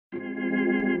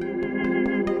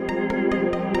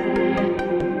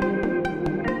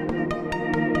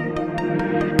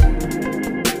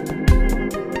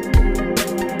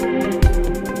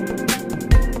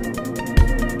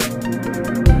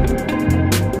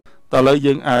តើឥឡូវ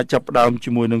យើងអាចចាប់ផ្ដើមជា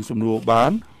មួយនឹងសំណួរបា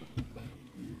ន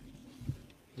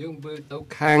យើងមើលទៅ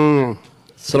ខាង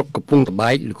ស្រុកកំពង់ត្បែ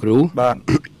កលោកគ្រូបាទ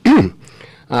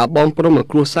បងប្រុសមក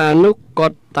គ្រួសារនោះគា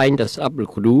ត់តែងតែស្អប់លោក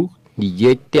គ្រូនិ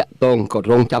យាយតាក់តងគាត់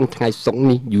រងចាំថ្ងៃសុក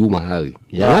នេះយូរមកហើយ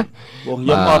យ៉ាបងខ្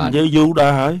ញុំអត់និយាយយូរដែ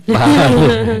រហើយ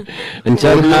អញ្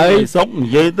ចឹងហើយសុកនិ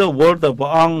យាយទៅវល់ទៅព្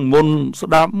រះអង្គមុនស្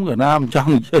ដាប់ក៏ណាមិនច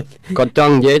ង់និយាយគាត់ច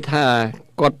ង់និយាយថា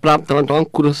គាត់ប្រាប់ត្រង់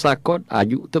គ្រួសារគាត់អា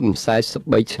យុទៅ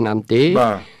43ឆ្នាំទេ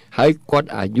ហើយគាត់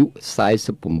អាយុ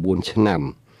49ឆ្នាំ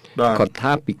គាត់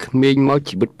ថាពីក្មេងមក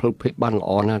ជីវិតផ្លូវភេទបានល្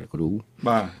អណាស់គ្រូ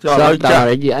បាទចុះឥឡូវចាស់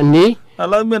នេះឥ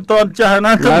ឡូវមានតន់ចាស់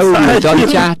ណាស់ទៅចន់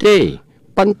ចាស់ទេ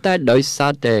ប៉ុន្តែដោយសា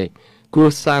រតែគ្រួ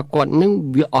សារគាត់នឹង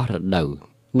វាអស់រដូវ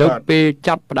នៅពេល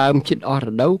ចាប់ផ្ដើមចិត្តអស់រ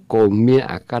ដូវក៏មាន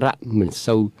អាការៈមិន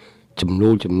សូវចំណូ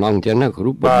លចំណងអញ្ចឹងណាគ្រូ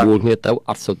បបួលគ្នាទៅអ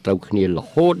ត់សូវត្រូវគ្នារ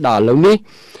ហូតដល់ឥឡូវនេះ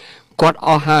គាត់អ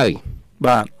ស់ហើយ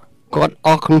បាទគាត់អ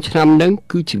ស់ក្នុងឆ្នាំហ្នឹង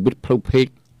គឺជីវិតផ្លូវភេទ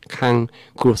ខាង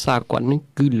គ្រួសារគាត់នឹង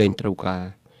គឺលែងត្រូវការ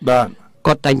បាទ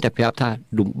គាត់តែងតែប្រាប់ថា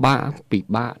លំបាកពិ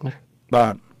បាកណាបា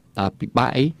ទតែពិបាក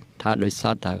អីថាដោយសា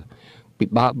រតែពិ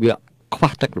បាកវាខ្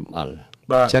វះទឹករំអិល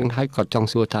អញ្ចឹងហើយគាត់ចង់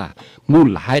សួរថាមូល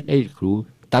ហេតុអីគ្រូ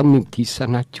តើមានវិធីសាស្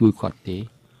ត្រណាជួយគាត់ទេ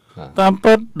តាម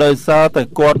ពិតដោយសារតែ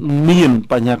គាត់មាន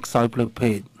បញ្ហាខ្សោយផ្លូវ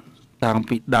ភេទតាំង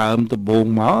ពីដើមដំបូង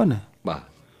មកណាបាទ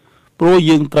ព្រោះ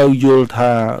យើងត្រូវយល់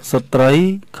ថាស្ត្រី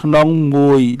ក្នុង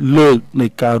មួយលើកនៃ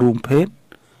ការរួមភេទ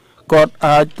គាត់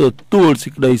អាចទទួលសេ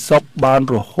ចក្តីសុខបាន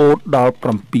រហូតដល់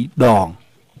7ដង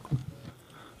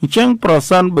អញ្ចឹងប្រ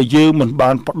សិនបើយើងមិន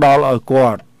បានផ្ដល់ឲ្យគា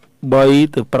ត់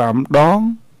3ទៅ5ដង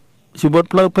ជីវិត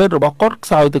ផ្លូវភេទរបស់គាត់ខ្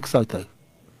សោយទៅ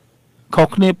ខុស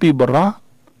គ្នាពីបរិសុទ្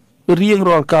ធរៀង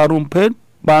រាល់ការរួមភេទ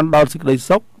បានដល់សេចក្តី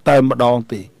សុខតែម្ដង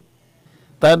ទេ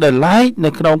តែដែលឡែកនៅ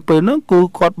ក្នុងពេលនោះគឺ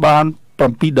គាត់បាន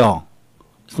7ដង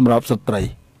សម្រាប់ស្ត្រី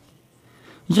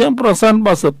អញ្ចឹងប្រសិន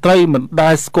បើស្ត្រីមិនដែ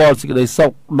លស្គាល់សេចក្តីសុ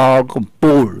ខដល់កំ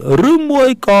ពូលឬមួយ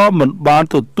ក៏មិនបាន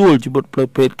ទទួលជីវិតផ្លូវ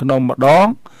ភេទក្នុងម្ដង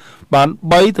បាន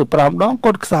3ទៅ5ដង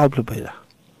គាត់ខ្សោយផ្លូវភេទ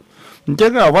អញ្ចឹ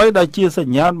ងអ្វីដែលជាស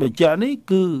ញ្ញាណបញ្ជាក់នេះ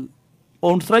គឺ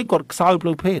អូនស្រីគាត់ខ្សោយផ្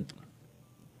លូវភេទ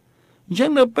អញ្ចឹ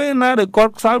ងនៅពេលណាដែលគា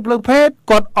ត់ខ្សោយផ្លូវភេទ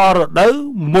គាត់អស់រដូវ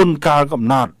មុនកាលកំ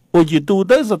ណត់ឧជាទូ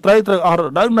ទៅស្ត្រីត្រូវអស់រ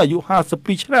ដូវនៅអាយុ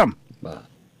52ឆ្នាំបា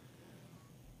ទ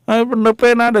ហើយនៅពេ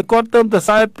លណាដែលគាត់ទៅ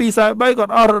42 43គា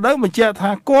ត់អស់រដូវបញ្ជាក់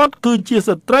ថាគាត់គឺជា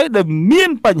ស្ត្រីដែលមា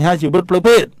នបញ្ហាជីវិតផ្លូវ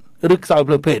ភេទឬខ្សោយ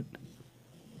ផ្លូវភេទ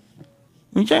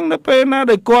អញ្ចឹងនៅពេលណា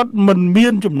ដែលគាត់មិនមា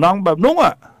នចំណងបែបនោះ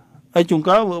ហើយជួន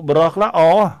កាលបរោះខ្លះ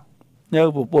ញើ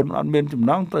ប្រពន្ធអត់មានចំ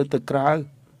ណងត្រូវទៅក្រៅ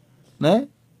ណា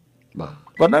បាទ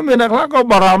ប៉ុន្តែមានអ្នកខ្លះក៏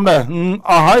បារម្ភដែរ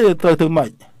អស់ហើយត្រូវធ្វើម៉េច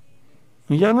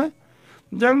អញ្ចឹងណា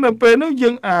អញ្ចឹងនៅពេលនោះយើ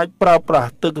ងអាចប្រើប្រាស់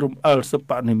ទឹករំអិលសិប្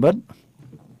បនិមិត្ត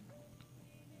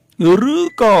ឬ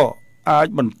ក៏អាច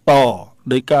បន្ត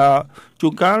ដោយការជួ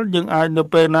នកាលយើងអាចនៅ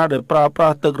ពេលណាដែលប្រើប្រា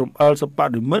ស់ទឹករំអិលសិប្ប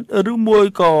និមិត្តឬមួយ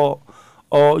ក៏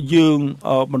យើង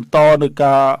បន្តនៅ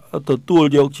ការទទួល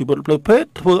យកជីវិតផ្លូវភេទ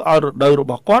ធ្វើឲ្យរដូវរ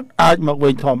បស់គាត់អាចមកវិ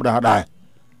ញធម្មតាដែរ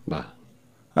បាទ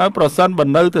ហើយប្រសិនបើ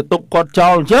នៅទៅទុកគាត់ចោ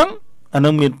លអញ្ចឹងអានឹ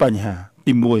ងមានបញ្ហា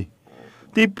ទី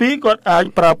1ទី2គាត់អាច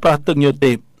ប្រើប្រាស់ទឹកញើ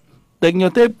ទេព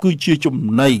គឺជាចំ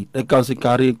ណីដែលកោសិ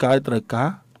ការាងកាយត្រូវការ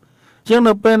អញ្ចឹង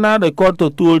នៅពេលណាដែលគាត់ទ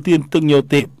ទួលទានទឹកញើ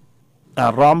ទេពអា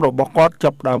រម្មណ៍របស់គាត់ចា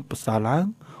ប់ផ្ដើមប្រសើរឡើង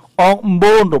អរ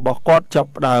ម៉ូនរបស់គាត់ចាប់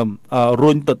ផ្ដើម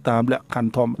រុញទៅតាមលក្ខខណ្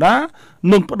ឌធម្មតា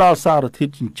និងផ្ដល់សារធា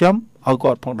តុចិញ្ចឹមឲ្យ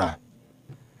គាត់ផងដែរ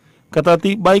កត្តា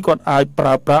ទី3គាត់អាចប្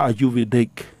រើប្រាស់អាយុវេទិក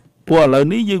ព្រោះឥឡូវ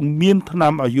នេះយើងមានថ្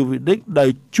នាំអាយុវេទិកដែល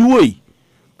ជួយ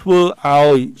ធ្វើ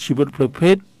ឲ្យជីវិតផ្លូវ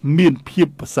ភេទមានភាព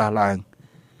ប្រសើរឡើង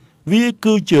វា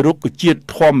គឺជារុក្ខជាតិ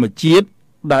ធម្មជាតិ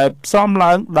ដែលផ្សំ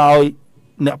ឡើងដោយ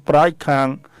អ្នកប្រាជ្ញខាង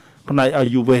ផ្នែកអា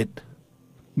យុវេទ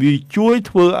វាជួយ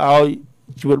ធ្វើឲ្យ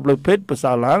ជីវិតផ្លូវភេទប្រ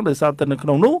សើរឡើងដោយសារតែនៅក្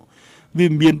នុងនោះវា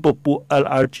មានពពួក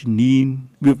L-arginine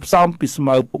វាផ្សំពីស្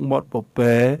មៅពុកមាត់ព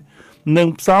ពែនិង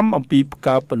ផ្សំអំពីផ្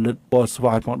កាផលិតពណ៌ស្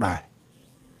វាយផងដែរ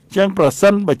អញ្ចឹងប្រសិ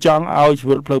នបើចង់ឲ្យជី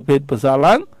វិតផ្លូវភេទប្រសើរ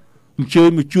ឡើងអញ្ជើញ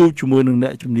មកជួបជាមួយនឹងអ្ន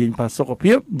កជំនាញផាសុខ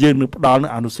ភាពយើងនឹងផ្ដល់នូ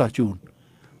វអនុសាសន៍ជូន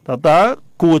តើ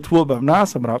គួរធ្វើបែបណា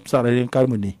សម្រាប់សរីរាង្គកាយ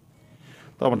មួយនេះ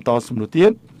តបន្តសំណួរទៀ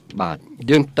តបាទ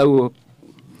យើងទៅ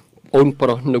អូនប្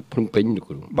រុសនៅភ្នំពេញលោក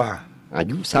គ្រូបាទអា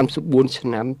យុ34ឆ្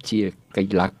នាំជាកី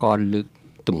ឡាករលើក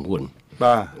ទម្ងន់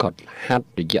បាទគាត់ហាត់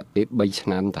រយៈពេល3ឆ្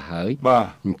នាំទៅហើយបាទ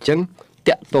អញ្ចឹង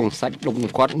តាក់ទងសាច់ដុំ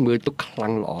គាត់មើលទៅខ្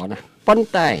លាំងល្អណាស់ប៉ុន្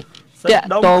តែតាក់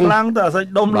ទងខ្លាំងតែសាច់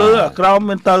ដុំលើអាក្រោម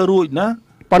មានទៅរួចណា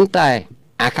ប៉ុន្តែ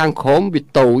អាខាងក្រោមវា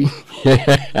តូច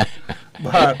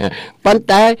បាទប៉ុន្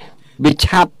តែវា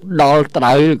ឆាប់ដល់ត្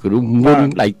រើយគ្រូមុន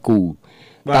ដៃគូ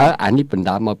តើអានេះបណ្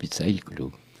ដាលមកពីស្អីគ្រូ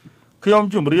ខ្ញុំ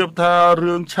ជម្រាបថា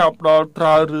រឿងឆាប់ដល់ត្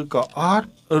រើយឬក៏អត់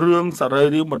រឿងសរី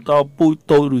រាង្គបន្តពូជ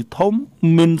តូចឬធំ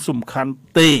មិនសំខាន់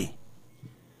ទេ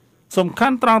សំខា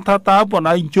ន់ត្រង់ថាតើបង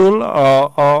ឯងយល់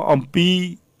អំពី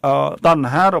តណ្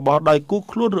ហារបស់ដៃគូ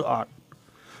ខ្លួនឬអត់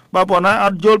បើបងឯងអ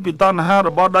ត់យល់ពីតណ្ហារ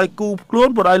បស់ដៃគូខ្លួន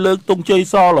បងឯងលើកទង់ជ័យ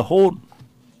សរហូត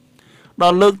ដ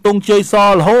ល់លើកទង់ជ័យស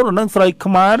រហូតនឹងស្រី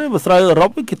ខ្មែរទេបើស្រីអឺរ៉ុប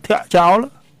គេធាក់ចោល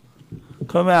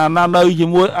ឃើញអាណានៅជា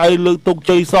មួយឯងលើកទង់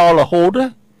ជ័យសរហូត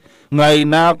ថ្ងៃ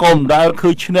ណាក៏មិនដែលឃើ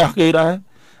ញឈ្នះគេដែរ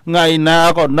ថ្ងៃណា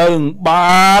ក៏នៅ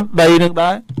បាតដីនឹង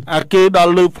ដែរអាគេដ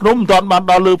ល់លើភ្នំមិនទាន់បាន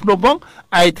ដល់លើភ្នំផង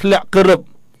ឯងធ្លាក់ក្រឹប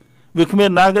វាគ្មាន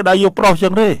ណាគេដែរយកប្រុសចឹ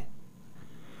ងទេ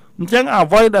អញ្ចឹងអ្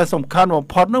វីដែលសំខាន់បំ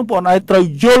ផុតនឹងបងឯងត្រូវ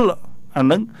យល់អា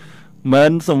នឹងមិ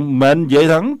ននិយាយ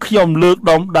ថាខ្ញុំលើក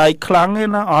ដុំដៃខ្លាំងទេ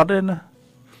ណាអត់ទេណា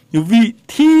វិ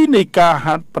ធីនៃការ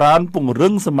ហាត់ប្រាណពង្រឹ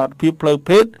ងសមត្ថភាពផ្លូវ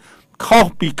ភេទខុស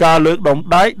ពីការលើកដុំ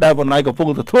ដៃដែលបងឯងកំពុង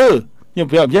តែធ្វើខ្ញុំ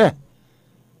ប្រាប់ចេះ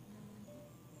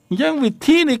អញ្ចឹងវិ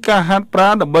ធីនៃការហាត់ប្រា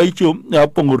ណដើម្បី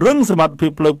ពង្រឹងសមត្ថភា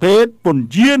ពផ្លូវភេទពន្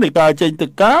យានៃការចេញទៅ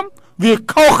កាមវា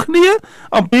ខុសគ្នា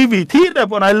អំពីវិធីដែល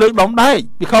បងឯងលើកដុំដៃ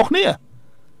វាខុសគ្នា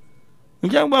អ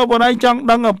ញ្ចឹងបើបងឯងចង់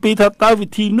ដឹងអំពីថាតើវិ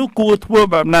ធីនោះគួរធ្វើ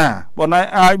បែបណាបងឯង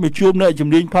អាចមកជួបអ្នកជំ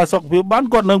នាញផាសុខភាពបាន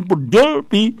គាត់នឹងពន្យល់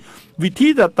ពីវិធី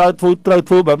ដែលតើត្រូវ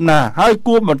ធ្វើបែបណាហើយ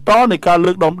គួរបន្តនៃការ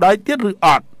លើកដុំដៃទៀតឬអ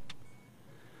ត់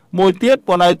មួយទៀតប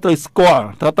ងឯងត្រូវស្គាល់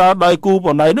ថាតើដៃគូប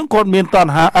ងឯងនឹងគាត់មានត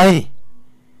ណ្ហាអី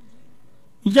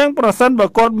អញ្ចឹងប្រសិនបើ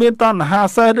គាត់មានតណ្ហា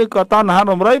សេះឬក៏តណ្ហា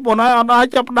ដំរីបងឯងអត់អាច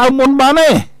ចាប់ដើមមុនបានទេ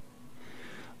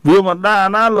វាមិនដាអា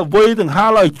ណាល្វីទាំងហា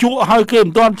លឲ្យជក់ឲ្យគេ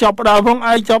មិនទាន់ចាប់ដើមផង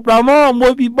ឯងចាប់ដើមម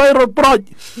ក1 2 3រត់ប្រុច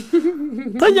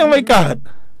តែយ៉ាងមិនកើត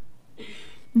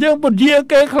យើងពជា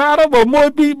គេខ្លាទៅបើ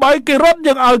1 2 3គេរត់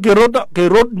យើងឲ្យគេ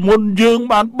រត់មុនយើង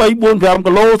បាន3 4 5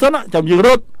គីឡូសិនចាំយើងរ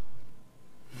ត់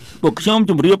ពួកខ្ញុំ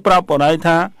ជម្រាបប្រាប់បងឯង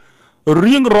ថា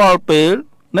រៀងរាល់ពេល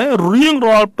ណារៀង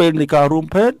រាល់ពេលនៃការរួម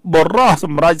ភេទបរោះស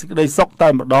ម្រាប់សេចក្តីសុខតែ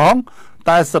ម្ដង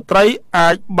តែស្ត្រីអា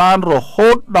ចបានរហូ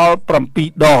តដល់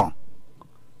7 ដង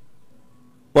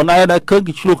បងឯងដែលឃើញ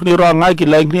គេឆ្លោះគ្នារាល់ថ្ងៃគេ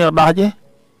លែងគ្នាអត់ដាច់ទេ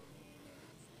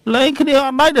លែងគ្នាអ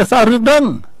ត់ដាច់ដោយសាររឿងហ្នឹង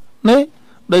ណា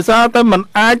ដោយសារតែมัน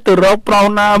អាចទៅរកប្រុស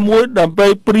ណាមួយដើម្បី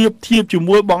ប្រៀបធៀបជា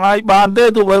មួយបងឯងបានទេ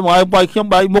ទោះបីបងឯងបាយខ្ញុំ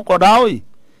បែកមុខក៏ដោយ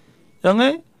អញ្ចឹង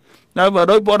ហ៎តែបើ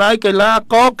ដូចបងឯងកីឡា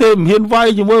ករគេមិនហ៊ានវាយ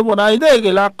ជាមួយបងឯងទេ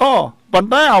កីឡាករប៉ុន្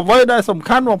តែអ្វីដែលសំ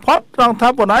ខាន់បំផុតត្រង់ថា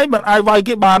បងឯងមិនអាចវាយ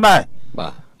គេបានដែរបា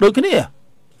ទដូចគ្នា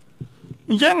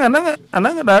អញ្ចឹងអាហ្នឹ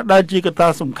ងដែលជាកត្តា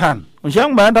សំខាន់អញ្ចឹង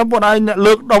មិនមែនថាបងឯងអ្នក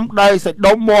លើកដុំដៃសាច់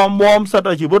ដុំមមសិត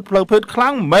ឲ្យជីវិតផ្លូវភេទខ្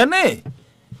លាំងមិនមែនទេ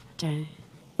ចា៎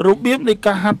របៀបនៃ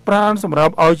ការហាត់ប្រាណសម្រា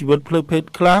ប់ឲ្យជីវិតផ្លូវភេទ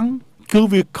ខ្លាំងគឺ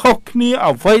វាខុសគ្នា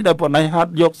អ្វីដែលបងឯងហា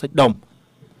ត់យកសាច់ដុំ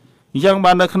អញ្ចឹង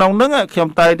បាននៅក្នុងហ្នឹងខ្ញុំ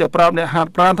តែងតែប្រាប់អ្នកហា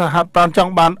ត់ប្រាណថាហាត់ប្រាណច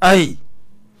ង់បានអី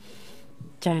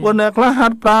ចា៎ពួកអ្នកខ្លះហា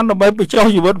ត់ប្រាណដើម្បីបញ្ចុះ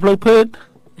ជីវិតផ្លូវភេទ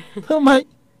ធ្វើម៉េច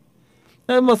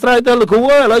តែមកស្រ័យទៅលោកគ្រូឥ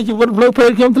ឡូវជីវិតផ្លូវភេទ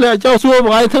ខ្ញុំធ្លាក់ចុះសួរប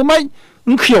ងឯងធ្វើម៉េច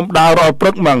ខ្ញុំដើររាល់ព្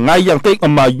រឹកមួយថ្ងៃយ៉ាងតិច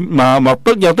មកព្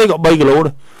រឹកយ៉ាងតិចក៏3 គីឡូ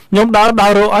ដែរខ្ញុំដើ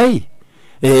ររកអី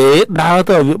ដើរ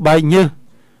ទៅវាបែកញើស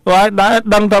បងឯងដើរ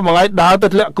ដឹងថាបងឯងដើរទៅ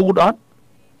ធ្លាក់គូតអត់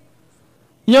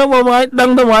យកបងឯងដឹង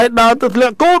ថាបងឯងដើរទៅធ្លា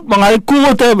ក់គូតបងឯងគួរ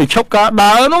តែបញ្ឈប់ការ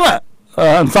ដើរនោះ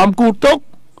អន្សំគូតទុក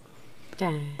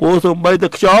ចាពូសំបីតែ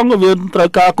ខ្យងក៏វាត្រូវ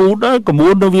ការគូតដែរកមួ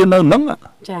នទៅវានៅហ្នឹង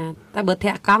ចាតែបើ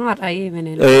ធាក់កង់អត់អីមែន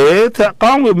ទេធាក់ក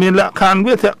ង់វាមានលក្ខខណ្ឌ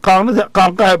វាធាក់កង់នេះធាក់ក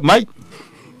ង់កែបមិន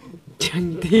ចឹង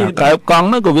ទៀតកែបកង់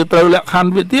នោះក៏វាត្រូវលក្ខខណ្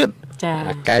ឌវាទៀតចា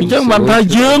អញ្ចឹងបានថា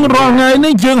យើងរាល់ថ្ងៃ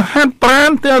នេះយើងហាត់ប្រាណ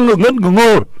ទាំងងងឹតងង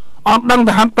ល់អត់ដឹង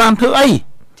ថាហាត់ប្រាណធ្វើអី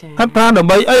ហាត់ប្រាណដើម្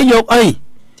បីអីយកអី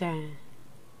ចា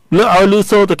លើឲ្យលឺ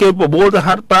សូទៅគេបបួលទៅ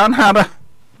ហាត់ប្រាណហាត់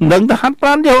មិនដឹងថាហាត់ប្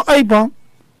រាណយកអីបង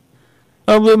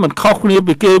វាមិនខុសគ្នា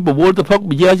ពីគេបបួលទៅផឹក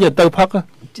បជាទៅផឹក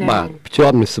បាទភ្ជា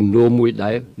ប់នឹងសំណួរមួយ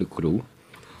ដែរលោកគ្រូ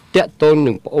តាក់ទង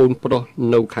នឹងប្អូនប្រុស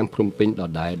នៅខាងភ្នំពេញដ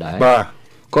ដែលដែរបាទ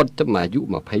គាត់ទៅអាយុ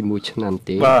21ឆ្នាំ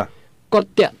ទេបាទគាត់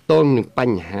តាក់ទងនឹងប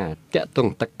ញ្ហាតាក់ទង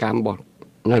តកម្មរបស់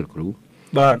នៅលោកគ្រូ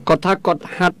បាទគាត់ថាគាត់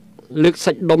ហាត់លើក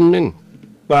សាច់ដុំនឹង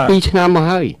2 ឆ្នាំមក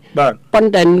ហើយបាទប៉ុន្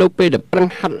តែនៅពេលដែលប្រឹង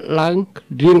ហាត់ឡើង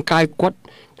រាងកាយគាត់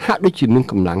ហាក់ដូចជាមាន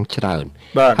កម្លាំងច្រើន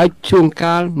ហើយជួន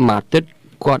កាលមួយអាទិត្យ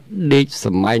គាត់ដេកស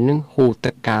ម័យហ្នឹងហូរត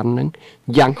កម្មហ្នឹង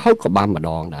យ៉ាងហោចក៏បានម្ដ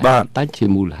ងដែរតែជា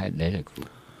មូលហេតុដែរគ្រូ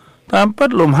តាមពិត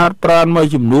លំហាត់ប្រាណមួយ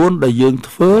ចំនួនដែលយើង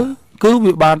ធ្វើគឺ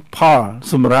វាបានផល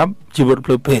សម្រាប់ជីវិតផ្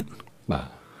លូវភេទបាទ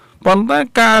ប៉ុន្តែ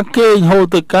ការគេងហូរ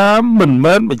តកម្មមិន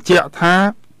មែនបញ្ជាក់ថា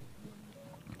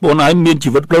បងឯងមានជី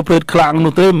វិតផ្លូវភេទខ្លាំង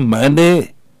នោះទេមិនមែនទេ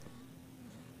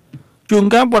ជួន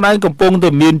កាលបងឯងកំពុងតែ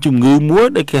មានជំងឺមួយ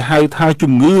ដែលគេហៅថា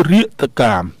ជំងឺរាគតក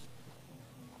ម្ម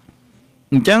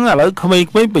អញ្ចឹងឥឡូវក្មេងៗ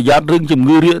ប្រយ័ត្នរឿងជំ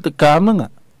ងឺរាគតកម្មហ្នឹ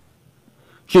ង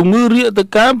ជំងឺរាគត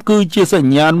កម្មគឺជាស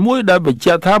ញ្ញាណមួយដែលបញ្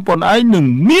ជាក់ថាបងឯងនឹង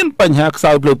មានបញ្ហាខ្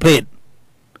សោយផ្លូវភេទ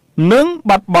នឹង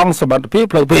បាត់បង់សមត្ថភាព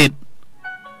ផ្លូវភេទ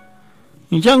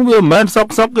អញ្ចឹងវាមិនមែនសុក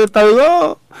គេទៅ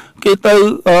គេទៅ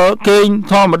គេង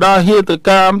ធម្មតាហេតុ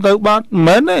កាមទៅបាត់មិន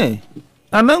មែនទេ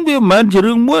អាហ្នឹងវាមិនមែនជា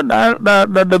រឿងមួយដែល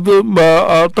វា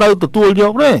ត្រូវទទួលយ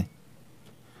កទេ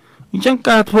អញ្ចឹង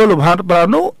ការធ្វើលំហាត់ប្រាណ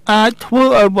នោះអាចធ្វើ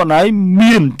ឲ្យបងឯង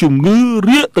មានជំងឺ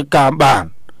រាគកាមបាន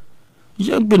អញ្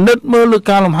ចឹងពិនិត្យមើលលើ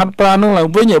ការលំហាត់ប្រាណនោះឡើង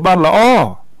វិញឲ្យបានល្អ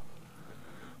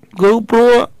គឺព្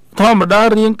រោះធម្មតា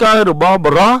រាងកាយរបស់ប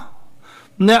រិស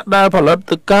អ្នកដែលផលិត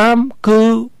កម្មគឺ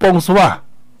ពងស្វា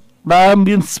ដែល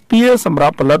មានស្ពាសម្រា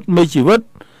ប់ផលិតមេជីវិត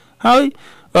ហើយ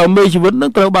មេជីវិតនឹ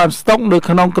ងត្រូវបានស្តុកនៅ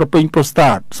ក្នុងក្រពេញប្រូស្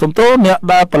តាតសំទោអ្នក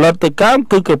ដែលផលិតកម្ម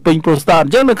គឺក្រពេញប្រូស្តាតអ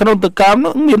ញ្ចឹងនៅក្នុងតកម្ម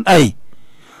នោះមានអី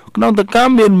ក្នុងតកម្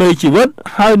មមានមេជីវិត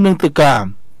ហើយនឹងតកម្ម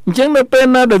អញ្ចឹងនៅពេល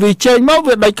ណាដែលវាចេញមក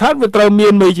វាដាច់ខាតវាត្រូវមា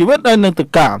នមេជីវិតហើយនឹងត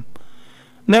កម្ម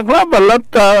អ្នកខ្លះផលិត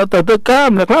ទៅកម្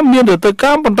មអ្នកខ្លះមានទៅក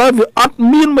ម្មប៉ុន្តែវាអត់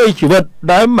មានមេជីវិត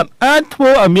ដែលมันអាចធ្វើ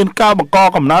ឲ្យមានការបង្ក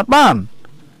កំណើតបាន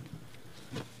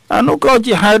អានោះក៏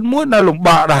ជាហេតុមួយដែលលំ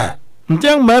បាកដែរអញ្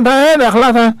ចឹងមិនមែនថាអ្នកខ្លះ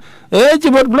ថាជី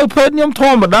វិតផ្លូវភេទខ្ញុំធ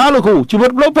ម្មតាលោកគ្រូជីវិ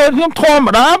តផ្លូវភេទខ្ញុំធម្ម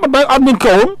តាប៉ុន្តែអត់មាន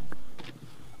កូន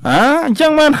អញ្ចឹ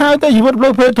ងមិនហៅតែជីវិតផ្លូ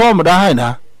វភេទធម្មតាហើយណា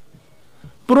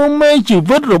ព្រមមេជី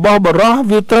វិតរបស់បរិស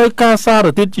វាត្រូវការសារ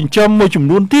ធាតុចិញ្ចឹមមួយចំ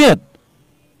នួនទៀត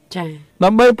ចា៎ដើ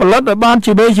ម្បីផលិតឲ្យបាន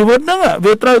ជាមេជីវិតហ្នឹង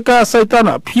វាត្រូវការសីតុ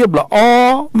ណ្ហភាពល្អ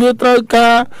វាត្រូវកា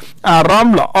រអារម្ម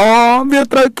ណ៍ល្អវា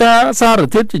ត្រូវការសារ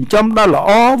ធាតុចិញ្ចឹមដែលល្អ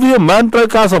វាមិនមែនត្រូវ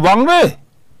ការស្រវឹងទេ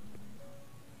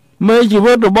មេជី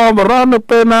វិតរបស់បរិសនៅ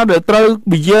ពេលណាដែលត្រូវ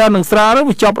បិយានឹងស្រាហ្នឹង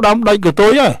វាចាប់ផ្ដើមដាច់កតុ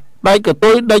យហើយដាច់ក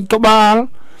តុយដាច់ក្បាល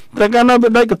តែកាលណាវា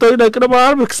ដាច់កតុយដាច់ក្បាល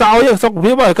វាខ្សោយសុខ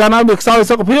ភាពហើយកាលណាវាខ្សោយ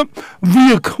សុខភាព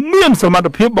វាគ្មានសមត្ថ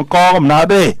ភាពបង្កកំណើត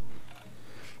ទេ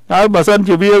ហើយបើសិន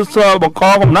ជាវាបង្ក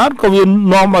កំណើតក៏វា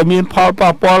នាំឲ្យមានផល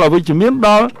ប៉ះពាល់អវិជ្ជមានដ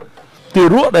ល់ទា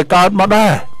រកដែលកើតមកដែ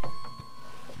រ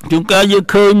ជួនកាលយើង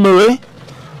ឃើញមើ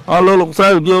លលោកស្រី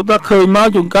យកទៅឃើញមក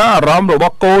ជួនកាលអារម្មណ៍រប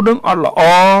ស់កូននឹងអត់ល្អ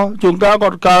ជួនកាលគា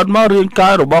ត់កើតមករាងកា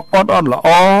យរបស់គាត់អត់ល្អ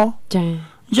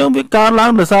ចា៎យើងវាកើតឡើ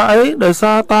ងដោយសារអីដោយ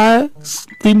សារតែ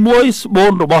ទី1ស្បូ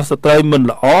នរបស់ស្ត្រីមិន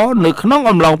ល្អនៅក្នុង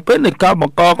អំឡុងពេលនៃការប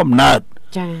ង្កកំណើត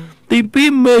ចា៎ទី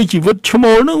2មេជីវិតឈ្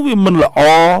មោលនឹងវាមិនល្អ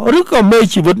ឬក៏មេ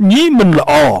ជីវិតញីមិនល្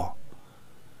អ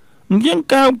អញ្ចឹង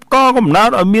ការបង្កកំណើត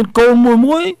ឲ្យមានកូនមួយ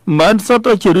មិនមែនសុទ្ធ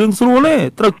តែជារឿងស្រួលទេ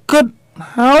ត្រូវគិត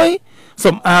ហើយស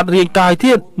ម្អាតរាងកាយ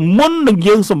ទៀតមុននឹង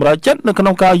យើងសម្រេចចិត្តនៅក្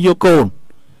នុងការយកកូន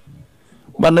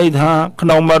បានន័យថាក្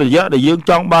នុងមួយរយៈដែលយើង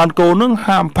ចង់បានកូននឹង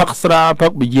ហាមផឹកស្រាផឹ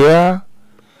កប៊ីយ៉ា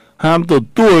ហាមទ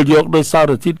ទួលយកដោយសា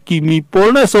រធាតុគីមីពុល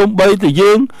ណាសូម្បីតែ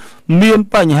យើងមាន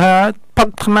បញ្ហាផឹក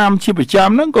ថ្នាំជាប្រចាំ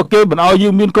ហ្នឹងក៏គេមិនឲ្យយើ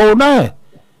ងមានកូនដែរ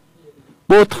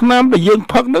ព្រោះថ្នាំដែលយើង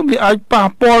ផឹកហ្នឹងវាអាចប៉ះ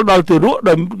ពាល់ដល់ទារក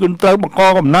ដែលត្រូវបង្ក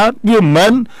កំណើតវាមិនមែ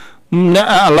នអ្នក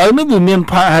ឥឡូវនេះវាមាន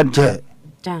ផាហេតុចេះ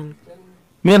ចា៎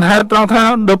មានហេតុត្រង់ថា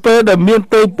នៅពេលដែលមាន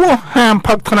ពេលពោះហាម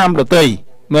ផឹកថ្នាំដទៃ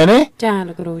មែនទេចា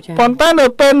លោកគ្រូចាប៉ុន្តែនៅ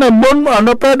ពេលនៅមុន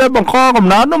នៅពេលដែលបង្កកំ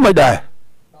ណើតនោះមិនដែរ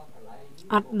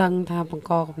អត់ដឹងថាបង្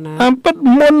កកំណើតតាមពិត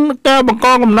មុនការបង្ក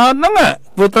កំណើតហ្នឹង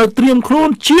វាត្រូវត្រៀមខ្លួន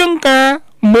ជាងការ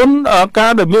មុនកា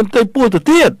រដែលមានទេពោះទៅ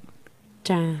ទៀត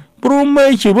ចាព្រមមេ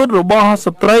ជីវិតរបស់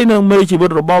ស្ត្រីនិងមេជីវិត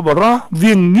របស់បុរស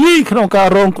វាងាយក្នុងការ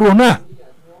រងគ្រោះណាស់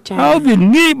ហើយវា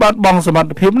ងាយបាត់បង់សមត្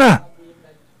ថភាពណាស់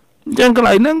អញ្ចឹងកន្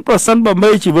លែងហ្នឹងប្រសិនបើមេ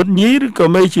ជីវិតញីឬក៏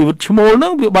មេជីវិតឈ្មោលហ្នឹ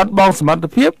ងវាបាត់បង់សមត្ថ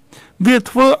ភាពវា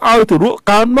ធ្វើឲ្យទារក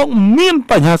កើតមកមាន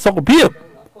បញ្ហាសុខភាព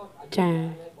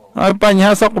ចា៎ហើយបញ្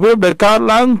ហាសុខភាពដែលកើត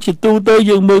ឡើងជាទូទៅ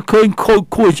យើងមើលឃើញខូច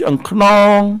ខួយឆ្អឹងខ្ន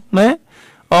ងណា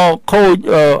ខូច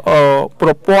ប្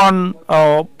រព័ន្ធ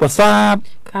ប្រសាទ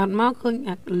កើតមកឃើញ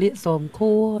អាលាកស្រោម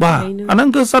ខួរអីហ្នឹងអាហ្នឹង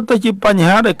គឺសិតតែជាបញ្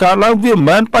ហាដែលកើតឡើងវាមិន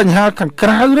មែនបញ្ហាខាងក្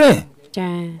រៅទេ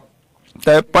ចា៎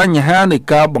តែបញ្ហានៃ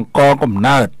ការបង្កកំ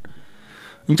ណើត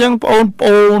អញ្ចឹងបងប្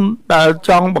អូនដែលច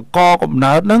ង់បង្កកំ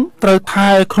ណើតហ្នឹងត្រូវថែ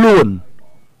ខ្លួន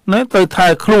ណាត្រូវថែ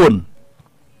ខ្លួន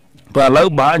បើឥឡូវ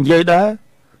បាទនិយាយដែរ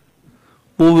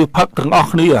ពូវាផឹកទាំងអស់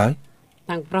គ្នាហើយ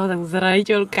ទាំងប្រុសទាំងស្រី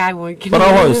ចូលកាយមួយគ្នាប្រុ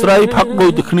សហើយស្រីផឹកដូ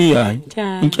ចតែគ្នាហើយ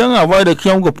អញ្ចឹងអ្វីដែលខ្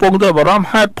ញុំកំពុងតែបារម្ភ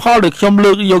ហេតុផលដែលខ្ញុំ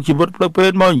លើកយកជីវិតផ្លូវភេ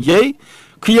ទមកនិយាយ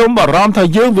ខ្ញុំបារម្ភថា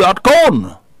យើងវាអត់កូន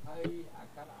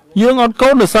យើងអត់កូ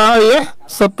នដោយសារអី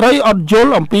ស្ត្រីអត់យ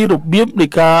ល់អំពីរបៀបនៃ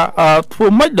ការធ្វើ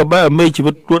ម៉េចដើម្បីឲ្យមេជី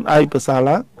វិតខ្លួនឯងប្រសើរ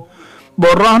ឡើងប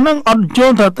រិសុទ្ធហ្នឹងអត់យ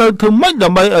ល់ថាទៅធ្វើម៉េចដើ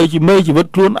ម្បីឲ្យមេជីវិត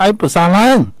ខ្លួនឯងប្រសើរ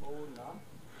ឡើង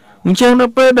អញ្ចឹងនៅ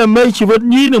ពេលដែលមេជីវិត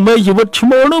ញីនិងមេជីវិតឈ្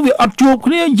មោលនោះវាអត់ជួប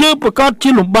គ្នាយើងប្រកាសជា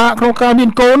លំបាកក្នុងការមាន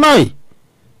កូនហើយ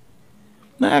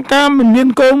ណាការមិនមាន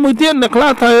កូនមួយទៀតអ្នកខ្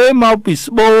លះថាមកពី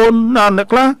ស្បូនអ្នក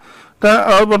ខ្លះតែ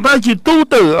ប៉ុន្តែជាទូ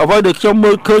ទៅអ្វីដែលខ្ញុំ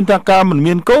មើលឃើញថាការមិន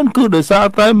មានកូនគឺដោយសារ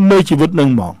តែមេជីវិតនឹង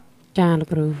ហ្មងចាលោក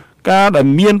គ្រូការដែល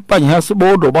មានបញ្ហាស្បូ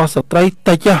នរបស់ស្ត្រី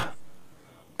តិច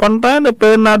ប៉ុន្តែនៅពេ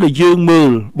លណាដែលយើងមើ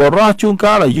លបរិសុទ្ធជួន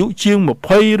កាលអាយុជាង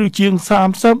20ឬជាង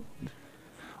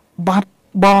30បាត់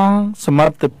បង់សម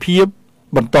ត្ថភាព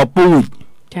បន្តពូជ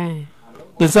ចា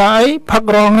ដោយសារអីផឹក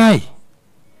រងថ្ងៃ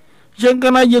យើងកា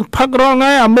លណាយើងផឹករងថ្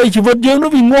ងៃអាមេជីវិតយើងនោះ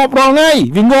វាងាប់រងថ្ងៃ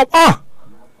វាងាប់អស់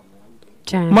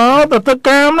ចាមកតតក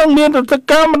ម្មនឹងមានតត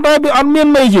កម្មមិនដែរវាអត់មាន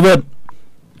មេជីវិត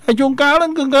ហើយជួនកាលហ្នឹ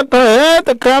ងគឺគាត់ថាត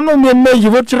តកម្មនោះមានមេជី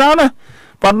វិតច្រើនណា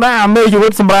ប៉ុន្តែអាមេជីវិ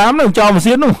តសម្រាប់នឹងចោលម៉ា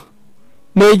ស៊ីននោះ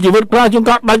មេជីវិតខ្លះជួន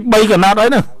កាលដាច់3កណាត់អី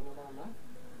ហ្នឹង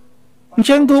អញ្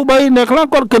ចឹងទោះបីអ្នកខ្លះ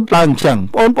គាត់គិតឡើងអញ្ចឹង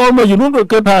បងប្អូនមួយចំនួនគាត់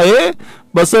គិតថា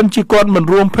បើសិនជាគាត់មិន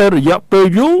រួមភេទរយៈពេល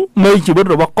យូរមេជីវិត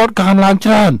របស់គាត់កើនឡើង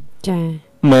ច្រើនចា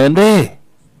មែនទេ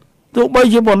ទោះបី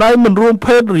ជាបងឯងមិនរួម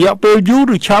ភេទរយៈពេលយូរ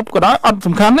ឬឆាប់ក៏ដោយអត់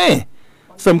សំខាន់ទេ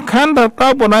សំខាន់ថាតើ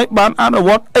បងឯងបានអនុវ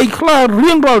ត្តអីខ្លះ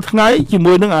រៀងរាល់ថ្ងៃជា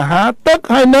មួយនឹងអាហារទឹក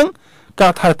ហើយនឹងកា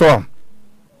រថែទាំ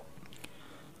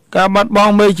ការបាត់ប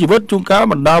ង់មេជីវិតជួនកាល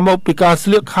បណ្ដាលមកពីការស្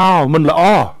លៀកខោមិនល្អ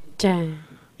ចា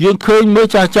យើងឃើញមើល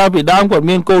ចាស់ពីដើមគាត់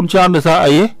មានកូនច្រើនដោយសារ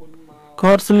អី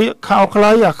គាត់ស្លៀកខោខ្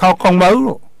លីអាខោកង់ម៉ៅ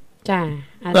ចា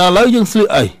តែឥឡូវយើងស្លៀក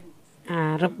អី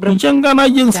រឹបអញ្ចឹងកាលណា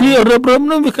យើងស្លៀករឹប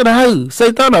នោះវាក្តៅសី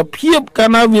តុណ្ហភាពកាល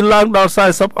ណាវាឡើងដល់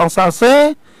40អង្សាសេ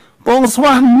ពងស្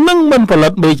វាសនឹងមិនផលិ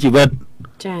តមេជីវិត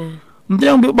ចាអញ្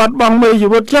ចឹងវាបាត់បង់មេជី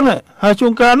វិតអញ្ចឹងហើយជួ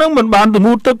នកាលហ្នឹងមិនបានទៅ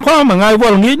ងូតទឹកផងមួយថ្ងៃវ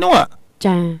ល់ល្ងាចនោះ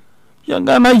ចាយ៉ាង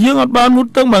កាលណាយើងអត់បានងូត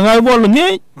ទឹកមួយថ្ងៃវល់ល្ងា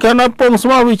ចកាលណាពងស្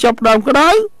វាសវាចាប់ដើមក្តៅ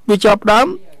វាចាប់ដើម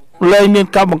លែងមាន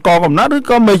កម្មបង្កកំណត់ឬ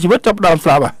ក៏មេជីវិតចាប់ដើមស្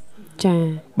លាប់ចា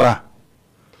បាទ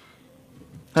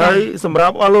ហើយសម្រា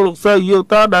ប់អស់លោកសិស្សយោ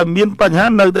តាដែលមានបញ្ហា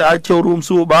នៅតែអាចចូលរួម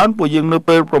សួរបានពួកយើងនៅ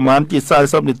ពេលប្រហែលជា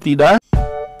40នាទីដែរ